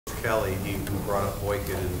Kelly, he brought up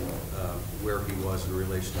Boykin and where he was in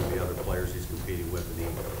relation to the other players he's competing with, and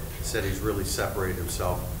he said he's really separated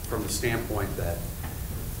himself from the standpoint that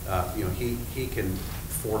he can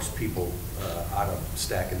force people out of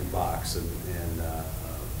stacking the box and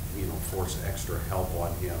force extra help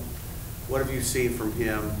on him. What have you seen from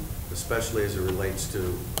him, especially as it relates to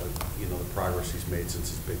the progress he's made since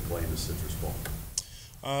his big play in the Citrus Bowl?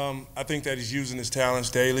 I think that he's using his talents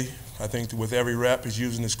daily. I think with every rep, he's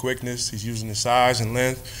using his quickness, he's using his size and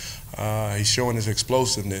length. He's showing his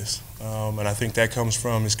explosiveness, and I think that comes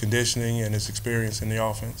from his conditioning and his experience in the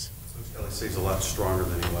offense. Coach Kelly says he's a lot stronger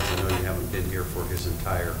than he was. I know you haven't been here for his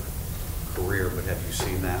entire career, but have you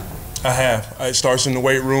seen that? I have. It starts in the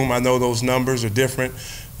weight room. I know those numbers are different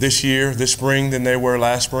this year, this spring, than they were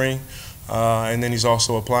last spring. And then he's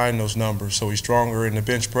also applying those numbers. So he's stronger in the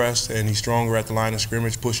bench press, and he's stronger at the line of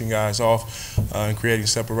scrimmage, pushing guys off and creating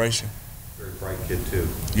separation. Very bright kid, too.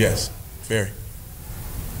 Yes, very.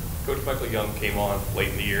 Coach Michael Young came on late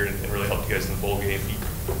in the year and really helped you guys in the bowl game.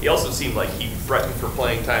 He also seemed like he threatened for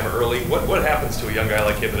playing time early. What happens to a young guy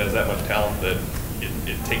like him that has that much talent that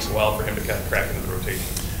it takes a while for him to kind of crack into the rotation?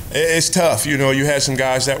 It's tough. You had some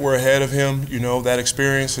guys that were ahead of him. That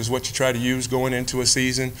experience is what you try to use going into a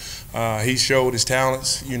season. He showed his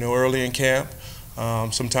talents, early in camp.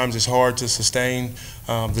 Sometimes it's hard to sustain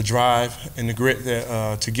the drive and the grit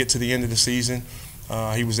to get to the end of the season.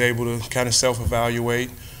 He was able to kind of self-evaluate,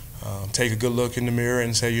 take a good look in the mirror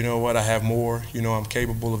and say, you know what, I have more. I'm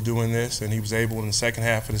capable of doing this. And he was able in the second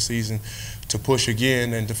half of the season to push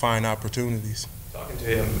again and to find opportunities. Talking to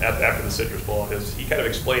him after the Citrus Bowl, he kind of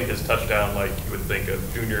explained his touchdown like you would think a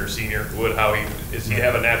junior or senior would. Does he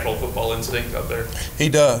have a natural football instinct out there? He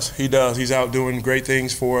does. He does. He's out doing great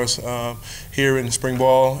things for us here in spring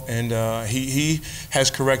ball, and he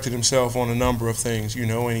has corrected himself on a number of things,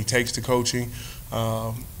 and he takes to coaching.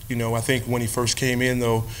 I think when he first came in,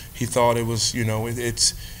 though, he thought it was,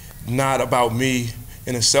 it's not about me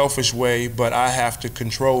in a selfish way, but I have to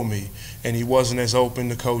control me. And he wasn't as open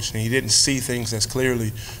to coaching. He didn't see things as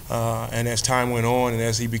clearly. And as time went on and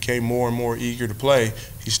as he became more and more eager to play,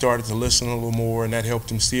 he started to listen a little more, and that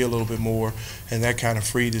helped him see a little bit more. And that kind of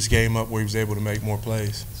freed his game up where he was able to make more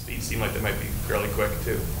plays. Speed seemed like they might be fairly quick,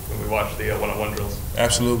 too, when we watched the one-on-one drills.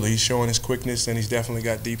 Absolutely. He's showing his quickness, and he's definitely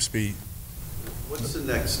got deep speed. What's the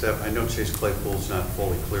next step? I know Chase Claypool's not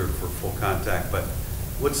fully cleared for full contact, but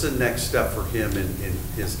what's the next step for him in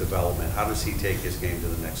his development? How does he take his game to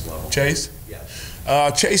the next level? Chase?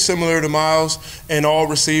 Yes. Chase, similar to Miles and all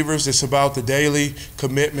receivers, it's about the daily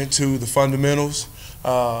commitment to the fundamentals.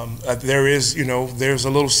 There is, there's a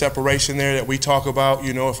little separation there that we talk about.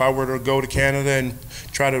 If I were to go to Canada and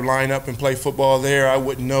try to line up and play football there, I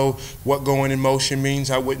wouldn't know what going in motion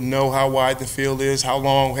means. I wouldn't know how wide the field is, how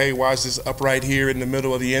long, hey, why is this up right here in the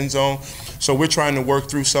middle of the end zone? So we're trying to work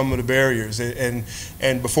through some of the barriers.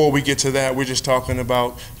 And before we get to that, we're just talking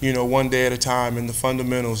about, one day at a time and the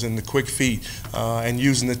fundamentals and the quick feet and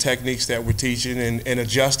using the techniques that we're teaching and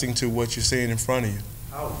adjusting to what you're seeing in front of you.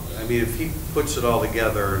 If he puts it all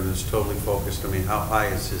together and is totally focused, how high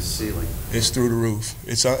is his ceiling? It's through the roof.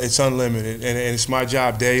 It's unlimited, and it's my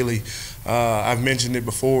job daily. I've mentioned it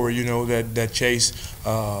before, that Chase,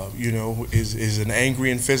 is an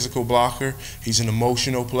angry and physical blocker. He's an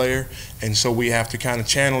emotional player, and so we have to kind of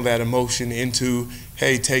channel that emotion into,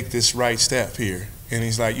 hey, take this right step here. And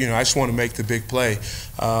he's like, I just want to make the big play.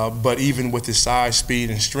 But even with his size, speed,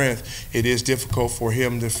 and strength, it is difficult for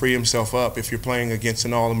him to free himself up if you're playing against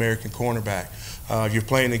an All-American cornerback. You're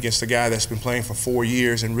playing against a guy that's been playing for 4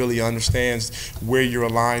 years and really understands where you're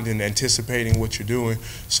aligned and anticipating what you're doing.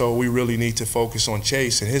 So we really need to focus on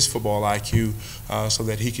Chase and his football IQ so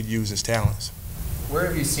that he could use his talents. Where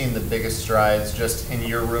have you seen the biggest strides just in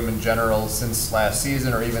your room in general since last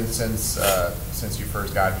season or even since you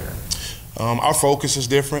first got here? Our focus is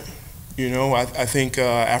different. I think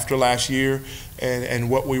after last year and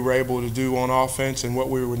what we were able to do on offense and what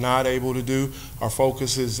we were not able to do, our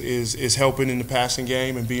focus is helping in the passing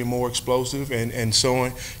game and being more explosive and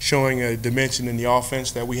showing a dimension in the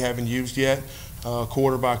offense that we haven't used yet,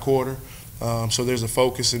 quarter by quarter. So there's a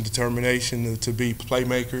focus and determination to be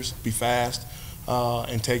playmakers, be fast,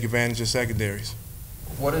 and take advantage of secondaries.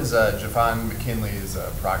 What has Javon McKinley's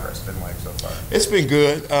progress been like so far? It's been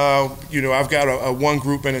good. I've got a one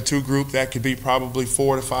group and a two group. That could be probably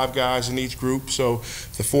 4 to 5 guys in each group. So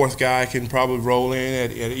the fourth guy can probably roll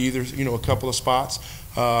in at either, a couple of spots.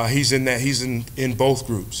 He's in both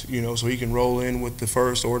groups, so he can roll in with the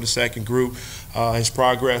first or the second group. His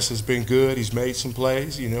progress has been good. He's made some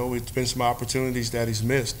plays. It's been some opportunities that he's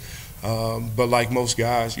missed. But like most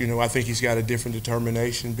guys, I think he's got a different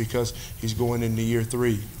determination because he's going into year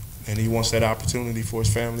 3. and he wants that opportunity for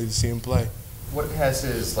his family to see him play. What has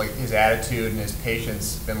his attitude and his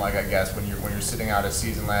patience been like? I guess when you're sitting out a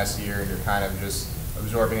season last year and you're kind of just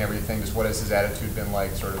absorbing everything, just what has his attitude been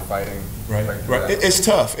like, sort of fighting? Right. That? It's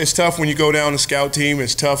tough. It's tough when you go down the scout team.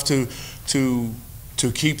 It's tough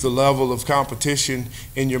to keep the level of competition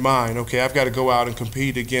in your mind. Okay, I've got to go out and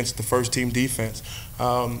compete against the first team defense.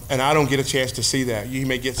 And I don't get a chance to see that. You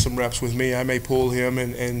may get some reps with me. I may pull him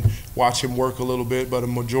and watch him work a little bit, but a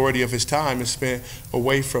majority of his time is spent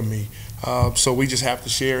away from me. So we just have to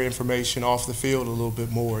share information off the field a little bit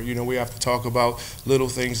more. You know, we have to talk about little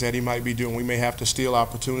things that he might be doing. We may have to steal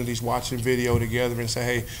opportunities, watching video together and say,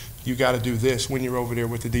 hey, you got to do this when you're over there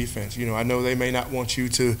with the defense. You know, I know they may not want you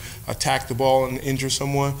to attack the ball and injure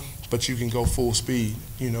someone, but you can go full speed,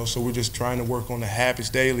 you know, so we're just trying to work on the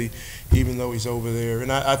habits daily, even though he's over there.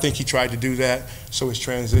 And I think he tried to do that, so his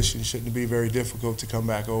transition shouldn't be very difficult to come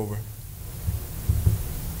back over.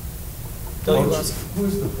 Coach,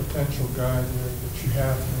 who's the potential guy there that you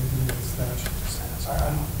have maybe in the staff?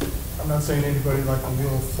 I'm not saying anybody like a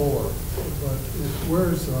Will Fuller, but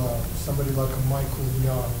where's somebody like a Michael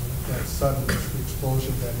Young, that sudden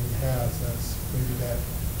explosion that he has as maybe that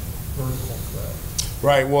vertical threat?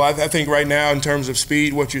 Right. Well, I think right now in terms of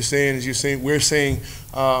speed, what you're seeing is we're seeing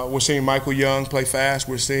Michael Young play fast.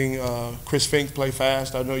 We're seeing Chris Fink play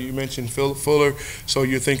fast. I know you mentioned Fuller, so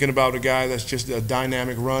you're thinking about a guy that's just a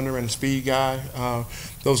dynamic runner and a speed guy.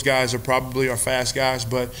 Those guys are probably our fast guys,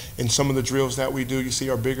 but in some of the drills that we do, you see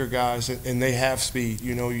our bigger guys, and they have speed.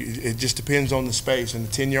 You know, it just depends on the space. In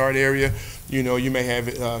the 10-yard area, you know, you may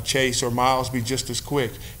have Chase or Miles be just as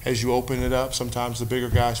quick. As you open it up, sometimes the bigger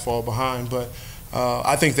guys fall behind, but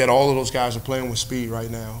I think that all of those guys are playing with speed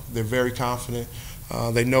right now. They're very confident.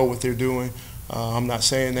 They know what they're doing. I'm not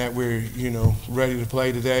saying that we're, you know, ready to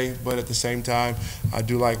play today, but at the same time, I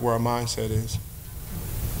do like where our mindset is.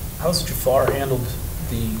 How's Jafar handled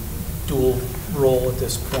the dual role at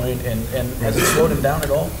this point, and has it slowed him down at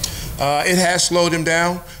all? It has slowed him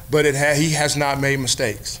down, but he has not made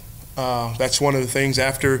mistakes. That's one of the things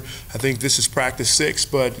after, I think this is practice 6,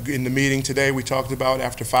 but in the meeting today we talked about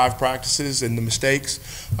after 5 practices and the mistakes.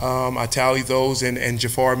 I tallied those, and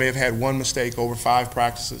Jafar may have had 1 mistake over 5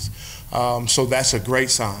 practices. So that's a great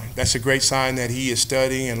sign. That's a great sign that he is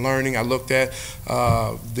studying and learning. I looked at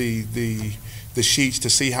the sheets to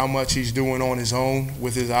see how much he's doing on his own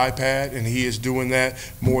with his iPad, and he is doing that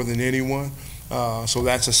more than anyone. So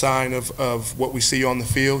that's a sign of what we see on the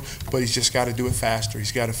field, but he's just got to do it faster.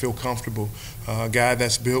 He's got to feel comfortable. A guy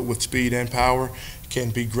that's built with speed and power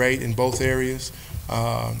can be great in both areas.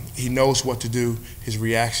 He knows what to do. His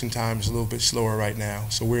reaction time is a little bit slower right now,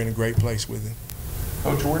 so we're in a great place with him.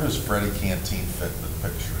 Coach, where does Freddie Canteen fit in the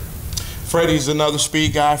picture? Freddie's another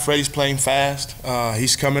speed guy. Freddie's playing fast.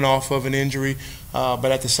 He's coming off of an injury, but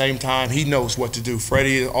at the same time, he knows what to do.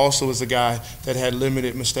 Freddie also is a guy that had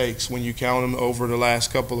limited mistakes when you count him over the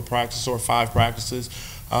last couple of practices or 5 practices.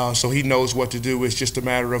 So he knows what to do. It's just a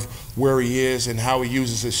matter of where he is and how he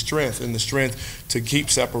uses his strength, and the strength to keep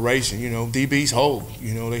separation. You know, DBs hold.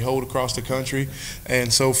 You know, they hold across the country,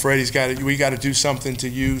 and so Freddie's got to. We got to do something to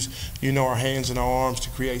use, you know, our hands and our arms to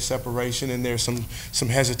create separation. And there's some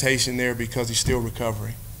hesitation there because he's still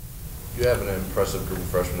recovering. You have an impressive group of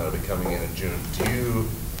freshmen that will be coming in June. Do you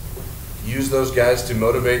use those guys to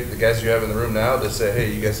motivate the guys you have in the room now to say,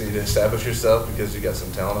 hey, you guys need to establish yourself because you got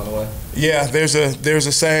some talent on the way? Yeah, there's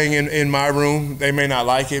a saying in my room. They may not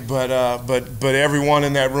like it, but everyone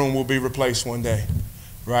in that room will be replaced one day,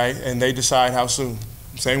 right? And they decide how soon.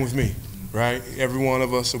 Same with me, right? Every one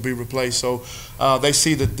of us will be replaced. So they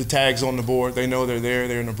see the tags on the board. They know they're there.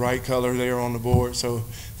 They're in a bright color. They're on the board. So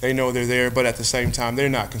they know they're there. But at the same time, they're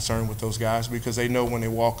not concerned with those guys because they know when they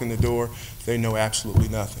walk in the door, they know absolutely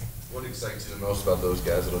nothing. What excites you the most about those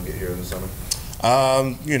guys that'll get here in the summer?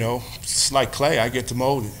 You know, it's like clay. I get to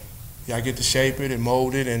mold it. Yeah, I get to shape it and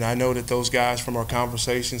mold it, and I know that those guys from our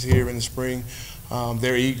conversations here in the spring,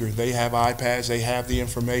 they're eager. They have iPads. They have the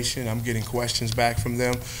information. I'm getting questions back from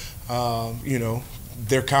them. You know,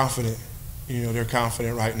 they're confident. You know, they're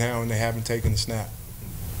confident right now, and they haven't taken a snap.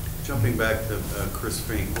 Jumping back to Chris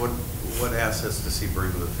Fink, what assets does he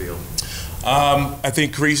bring to the field? I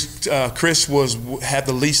think Chris had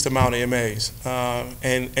the least amount of MAs,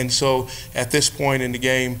 and so at this point in the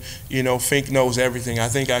game, you know, Fink knows everything. I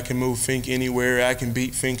think I can move Fink anywhere. I can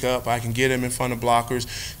beat Fink up. I can get him in front of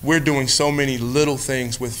blockers. We're doing so many little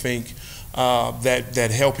things with Fink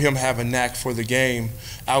that help him have a knack for the game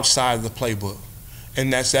outside of the playbook.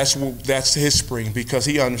 And that's his spring, because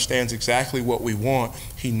he understands exactly what we want.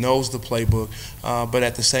 He knows the playbook, but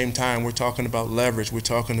at the same time, we're talking about leverage. We're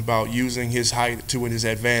talking about using his height to his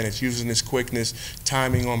advantage, using his quickness,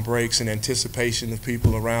 timing on breaks, and anticipation of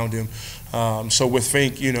people around him. So with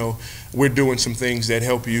Fink, you know, we're doing some things that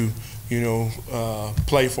help you, you know,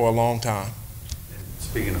 play for a long time. And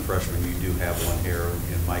speaking of freshmen, you do have one here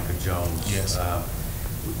in Micah Jones. Yes.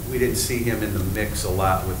 We didn't see him in the mix a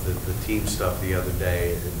lot with the team stuff the other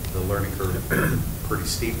day. The learning curve pretty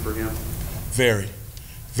steep for him. Very.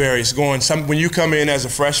 It's going when you come in as a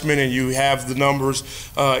freshman and you have the numbers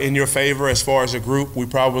in your favor as far as a group, we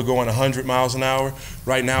probably going 100 miles an hour.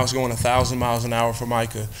 Right now it's going 1,000 miles an hour for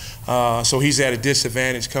Micah. So he's at a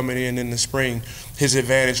disadvantage coming in the spring. His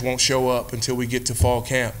advantage won't show up until we get to fall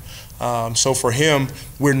camp. So for him,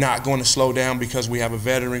 we're not going to slow down because we have a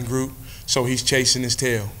veteran group. So he's chasing his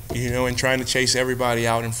tail, you know, and trying to chase everybody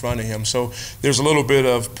out in front of him. So there's a little bit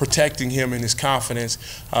of protecting him and his confidence.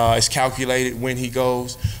 It's calculated when he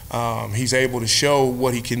goes. He's able to show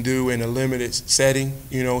what he can do in a limited setting,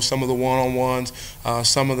 you know, some of the one-on-ones,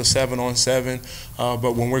 some of the 7-on-7.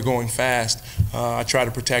 But when we're going fast, I try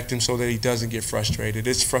to protect him so that he doesn't get frustrated.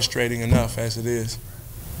 It's frustrating enough as it is.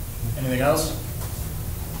 Anything else?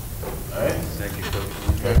 All right. Thank you,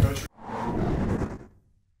 Coach. Okay, Coach.